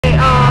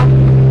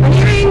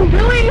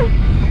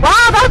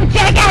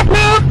Jackass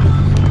move!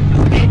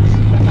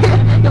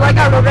 You like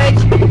our road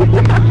rage?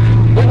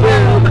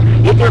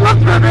 You two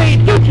love road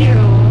rage, don't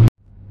you?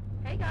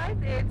 Hey guys,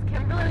 it's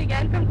Kimberly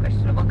again from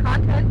Questionable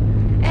Content,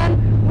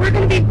 and we're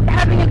going to be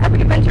having an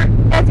epic adventure.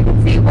 As you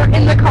can see, we're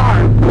in the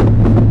car.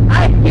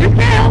 Hi, here's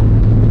Kale.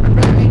 I'm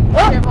driving.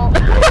 Oh.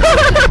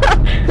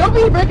 Don't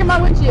be breaking my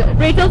windshield.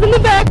 Rachel's in the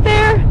back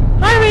there.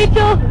 Hi,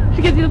 Rachel.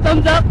 She gives you the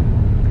thumbs up.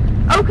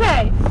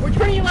 Okay, we're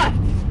turning left.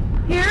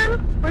 Here,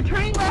 we're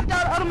turning left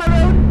out of my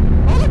road.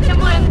 Oh, look at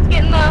Timlin's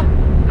getting the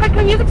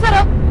hardcore music set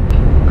up.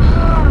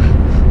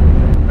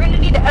 We're going to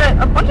need to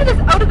edit a bunch of this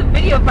out of the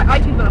video if my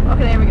iTunes went up.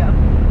 Okay, there we go.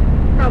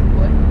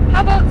 Probably.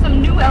 How about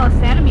some new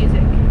Alisana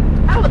music?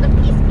 How about the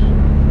peace key?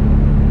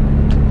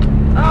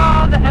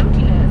 Oh, the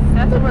emptiness.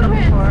 That's what we're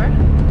looking for.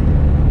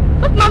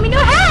 Look, Mommy, no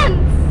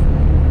hands!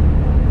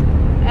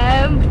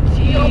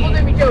 Empty. You almost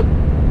made me joke.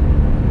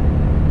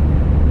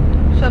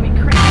 Shall be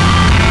crazy.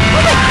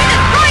 Oh my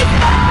goodness Christ!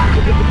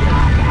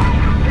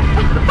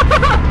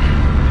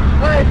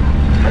 What?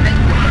 I think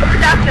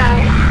we're deaf now.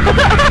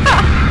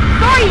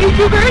 Sorry,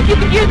 YouTubers, you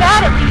can hear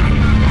that at least.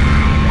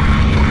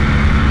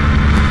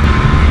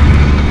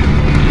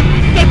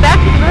 Okay, back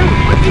to the room.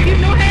 What? You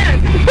have no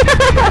hands.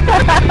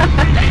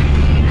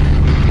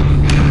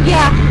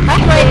 Yeah,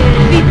 that's right.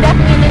 He's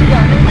definitely a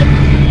ninja. Like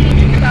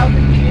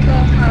 2,000 feet ago.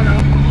 I don't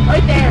know.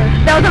 Right there.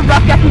 That was a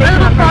rough definition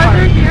on our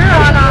part. Here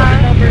on our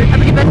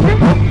epic adventure.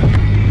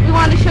 We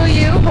wanted to show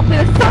you, hopefully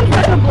the sun's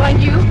not going to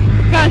blind you.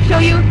 We're going to show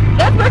you,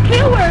 that's where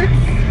Kale works.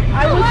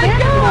 I was there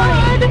this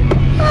morning.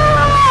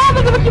 Oh,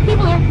 look at a bunch of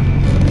people there.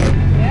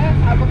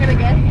 Yeah, we're going to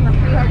get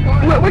pretty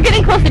hardcore. We're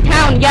getting close to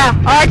town, yeah.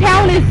 Our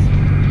town is,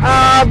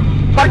 a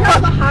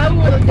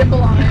highway with a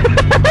dimple on it.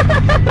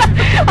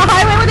 A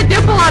highway with a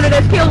dimple on it,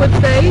 as Kale would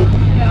say.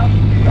 Yeah.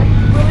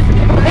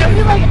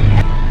 Really like...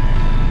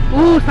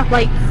 Ooh,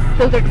 stoplights.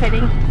 Those are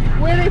exciting.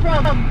 Where are they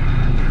from?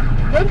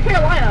 North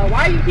Carolina.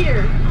 Why are you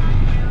here?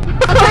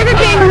 Burger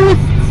King.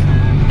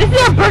 This is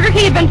our Burger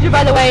King adventure,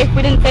 by the way.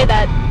 We didn't say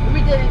that.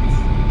 We didn't.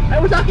 I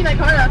was talking that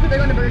car out because they're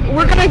going to Burger King.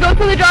 We're going to go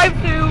to the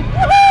drive-thru.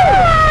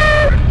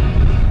 Woohoo!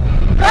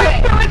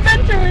 Okay. Our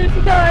adventures,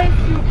 guys.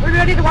 We're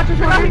ready to watch this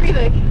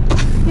music.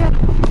 Yeah.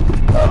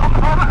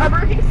 Our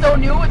Burger King's so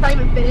new, it's not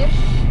even finished.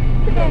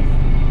 Okay.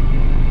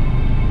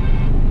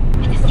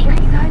 I just see you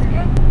guys,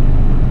 okay?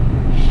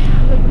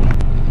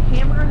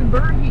 Hamburgers and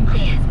Burger King.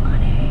 Yes,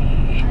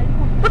 money.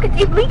 Look, it's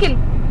Abe Lincoln.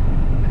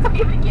 I'm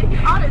even getting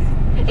honest.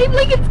 Abe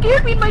Lincoln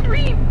scared me in my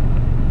dream.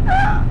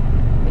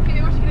 If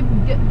you were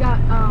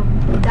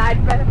gonna died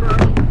by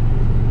pepperoni.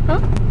 Huh?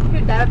 You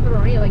could die by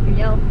pepperoni like you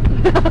yell.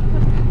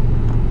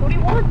 What do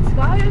you want,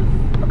 guys?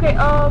 Okay, I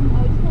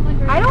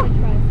don't.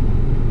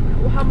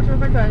 Well, how much are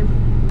french fries?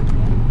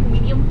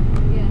 Medium?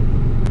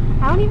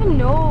 Yeah. I don't even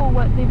know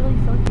what they really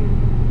sell here.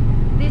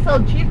 They sell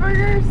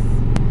cheeseburgers.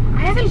 I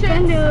haven't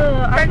been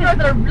to french fries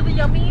that are really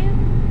yummy,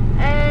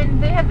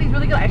 and they have these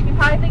really good ice cream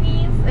pie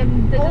thingies,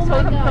 and they just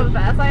totally come as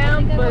fast as I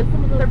am, but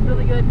they're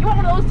really good. You want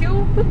one of those too?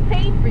 Who's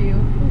paying for you?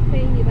 Who's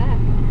paying you back?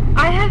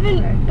 I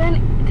haven't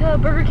been to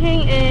Burger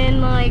King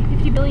in like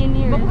 50 billion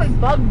years. Look like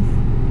bugs.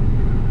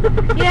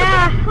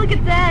 Yeah, look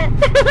at that.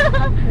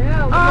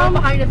 Yeah, we're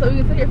behind us so we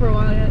can sit here for a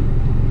while yet.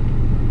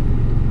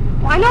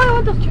 Well, I know I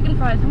want those chicken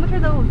fries. How much are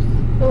those?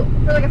 Well,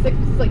 for like a 6,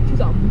 it's like 2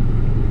 something.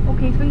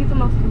 Okay, so we can get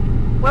some else too.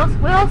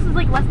 What else is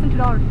like less than $2? We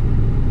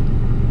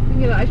can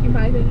get an ice cream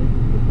pie thing.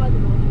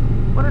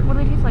 What do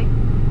they taste like?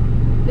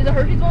 There's a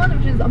Hershey's one,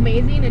 which is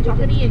amazing and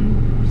chocolatey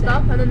and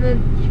stuff, and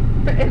then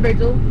and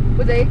Rachel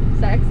would say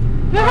sex.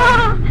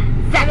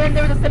 And then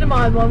there was a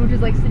cinnamon one, which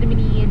is like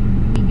cinnamony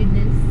and me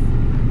goodness.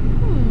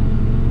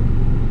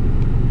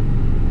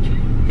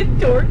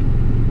 Dork.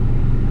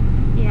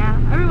 Yeah,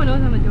 everyone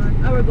knows I'm a dork.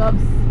 I wear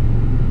gloves.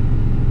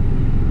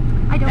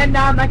 I don't. And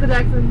now Michael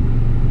Jackson.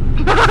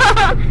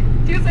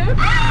 Too soon?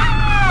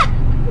 Ah!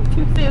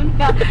 Too soon.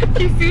 Yeah.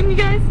 Too soon, you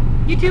guys?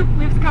 YouTube,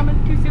 leave us a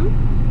comment. Too soon?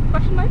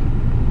 Question mark?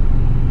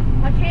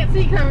 I can't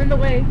see because I'm in the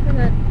way.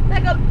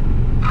 Back up.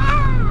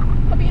 Ah!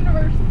 I'll be in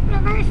reverse.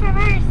 Reverse.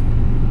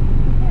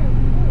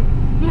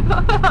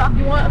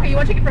 You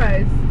want chicken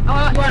fries?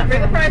 You want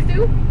regular fries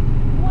too?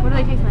 What do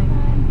they taste like?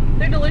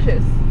 They're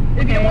delicious.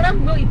 If you don't want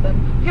them, we'll eat them.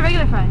 Okay,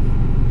 regular fries.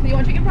 So you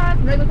want chicken fries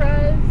and regular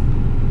fries?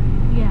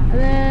 Yeah. And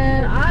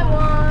then I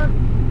want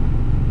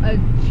a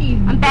cheese.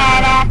 I'm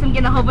badass. I'm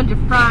getting a whole bunch of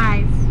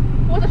fries.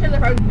 Who wants to share their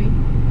fries with me?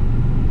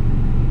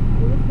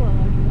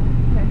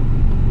 Okay.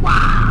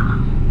 Wow.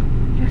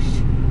 Yes.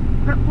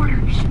 For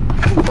orders.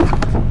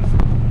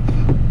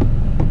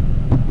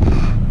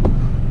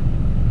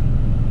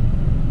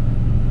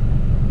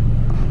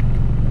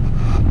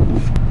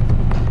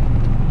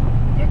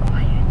 They're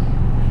quiet.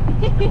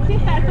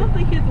 I don't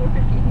think it's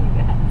working, you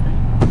guys.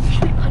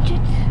 Should I punch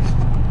it?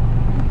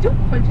 Don't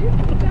punch it.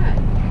 What's that?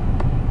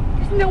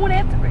 There's no one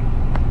answering.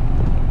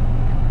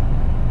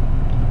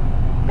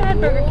 Bad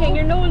Burger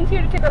King, no one's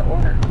here to take our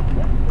order.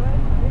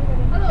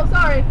 Hello,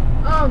 sorry.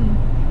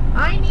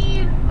 I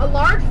need a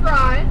large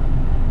fry.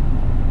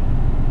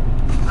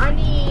 I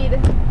need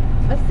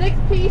a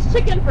 6-piece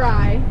chicken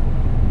fry.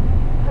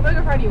 How big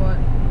a fry do you want?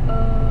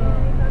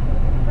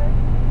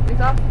 Barbecue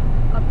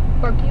sauce?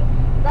 Barbecue.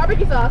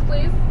 Barbecue sauce,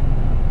 please.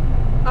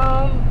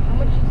 How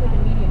much is like a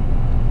medium?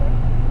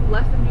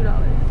 Less than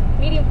 $2.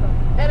 Medium fry.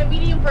 And a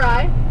medium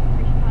fry.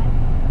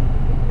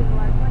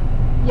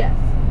 Yes.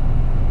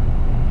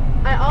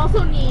 I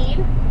also need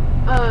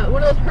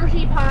one of those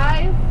Hershey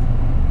pies.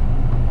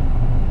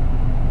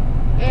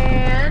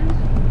 And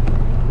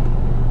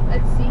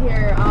let's see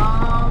here.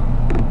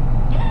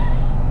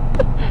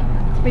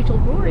 It's Rachel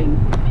roaring.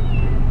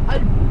 A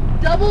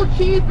double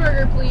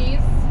cheeseburger,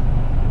 please.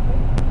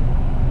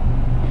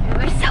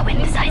 And We're so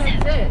indecisive.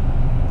 That's it.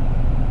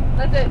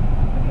 That's it.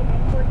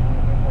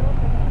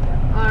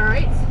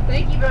 Alright.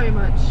 Thank you very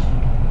much.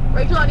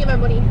 Rachel, I need my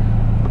money.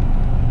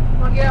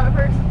 Want to get out my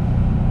purse?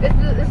 It's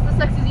the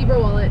sexy zebra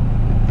wallet.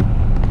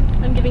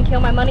 I'm giving Kale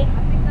my money. I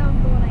think that was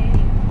the one I ate.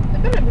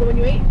 It better be the one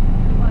you ate. It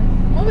was.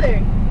 Come over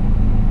there.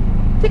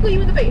 Tickle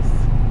you in the face.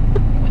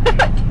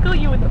 Tickle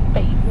you in the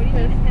face. What do you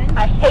need, a pen?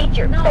 I hate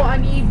your No, face. I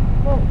need...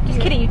 Well, Just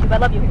kidding, YouTube. I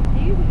love you. Do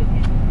you need a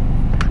pen?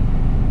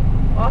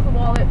 Off the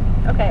wallet.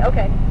 Okay,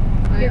 okay.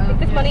 Here, take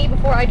this money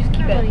before I just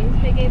keep it. Money.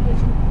 They gave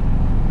this.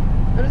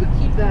 I'm just gonna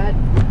keep that.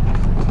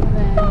 And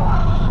then...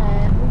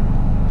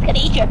 It's gonna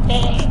eat your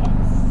face.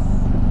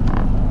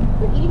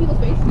 You're eating people's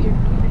face with your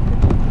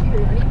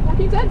computer. I need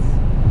 14 cents.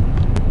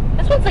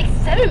 This one's like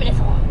 7 minutes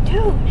long. Dude.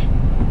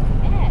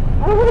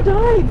 I don't want to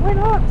die. Why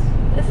not?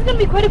 This is gonna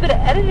be quite a bit of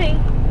editing.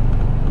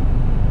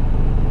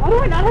 Why do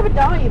I not have a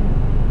dime?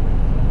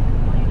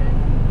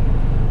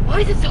 Why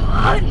is it so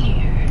hot in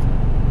here?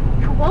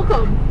 You're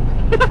welcome.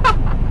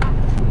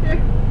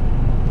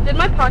 Did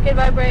my pocket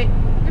vibrate?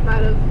 It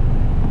might have.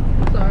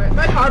 Sorry.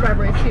 My car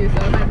vibrates too, so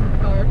it might be my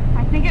car.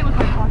 I think it was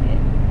my pocket.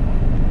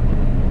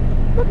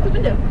 Look at the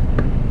window.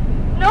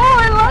 No,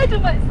 I lied to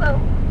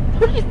myself.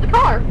 It's the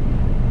car.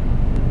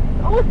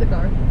 It's always the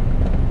car.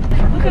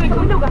 Look at the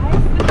window,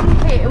 guys.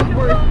 Hey, it was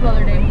worth the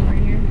other day when we were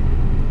here.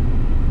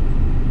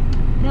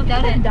 No, I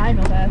had a dime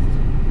real fast.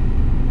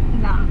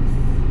 Nah.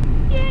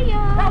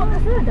 Yeah. No,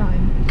 that's not a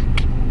dime.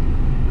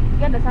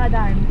 Yeah, that's not a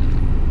dime.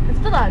 It's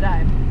still not a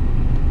dime.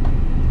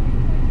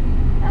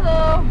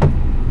 Hello.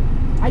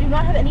 I do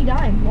not have any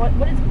dime. What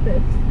is with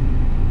this?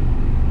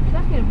 She's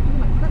asking to do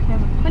my purse. I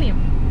have plenty of.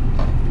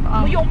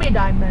 Well, you owe me a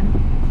dime then.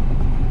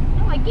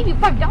 No, I gave you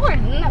 $5,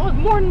 and that was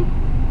more than.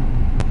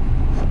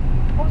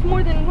 That was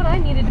more than what I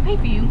needed to pay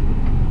for you.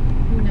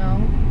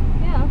 No.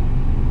 Yeah.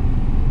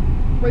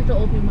 Rachel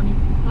owes me money.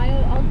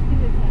 I'll just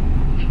give it a pen.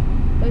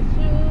 That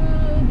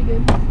should be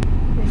good.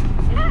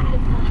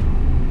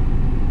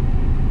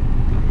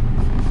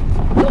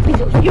 Don't be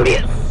so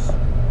serious.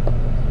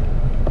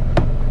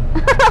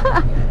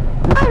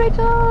 Hi,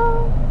 Rachel.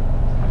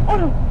 Oh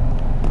no.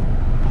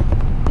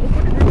 It's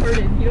like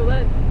reverted. You know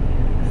that?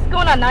 This is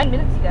going on 9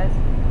 minutes, you guys.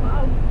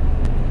 Wow.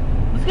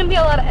 There's gonna be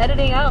a lot of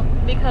editing out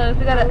because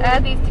we gotta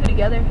add these two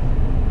together.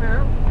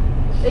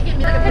 They give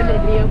me like a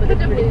 10-minute video, but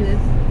that's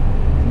ridiculous.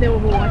 No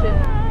one will watch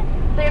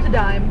it. There's a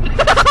dime.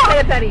 Pay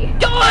a penny.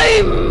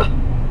 Dime!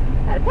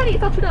 At a penny,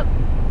 it's all chewed up.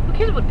 Who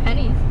cares about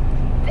pennies?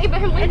 It's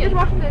Abraham And just Lincoln.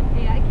 Washington.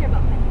 Yeah, I care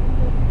about pen.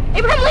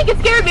 Abraham Lincoln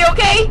scared me,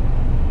 okay?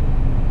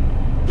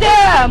 Do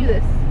Damn!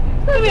 this.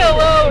 Leave me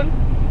alone.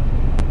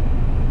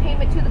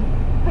 Payment to the.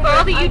 For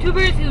all the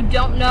YouTubers who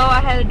don't know, I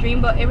had a dream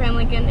about Abraham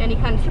Lincoln and he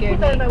kind of Put scared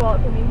that in me. my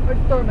wallet for me, or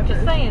store in my purse.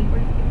 Just saying.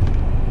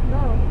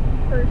 No,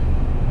 purse.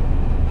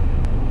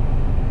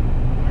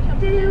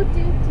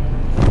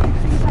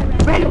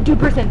 Random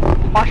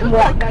 2%. Watch him Don't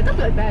walk. like that. Don't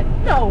be like that.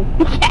 No.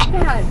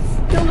 Bad.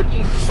 Still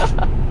looking.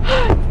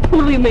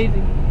 Totally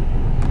amazing.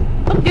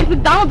 Look, there's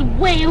McDonald's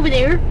way over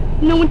there.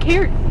 No one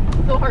cares.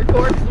 So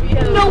hardcore. So we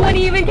have No one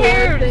even 4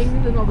 cares.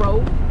 things in a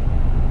row.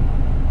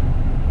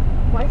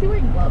 Why is he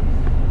wearing gloves?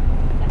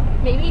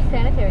 Maybe he's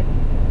sanitary.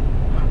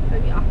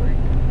 That'd be awkward.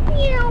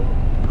 Meow.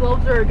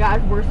 Gloves are a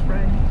guy's worst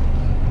friend.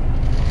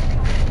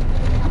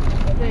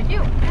 Thank you.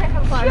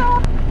 Have fun.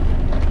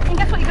 And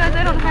guess what, you guys?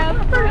 I don't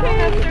have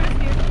service here.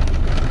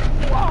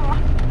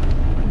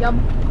 Yum.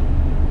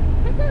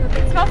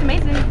 It smells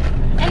amazing.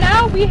 And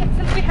now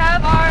since we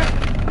have our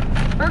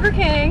Burger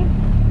King,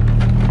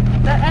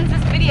 that ends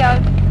this video.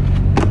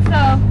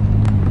 So,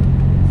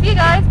 see you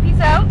guys. Peace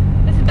out.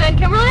 This has been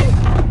Kimberly.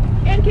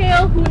 And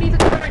Kale, who needs a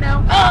cover right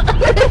now. Oh.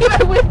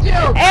 With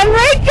Jill. And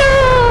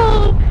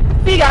Rachel!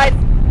 See you guys.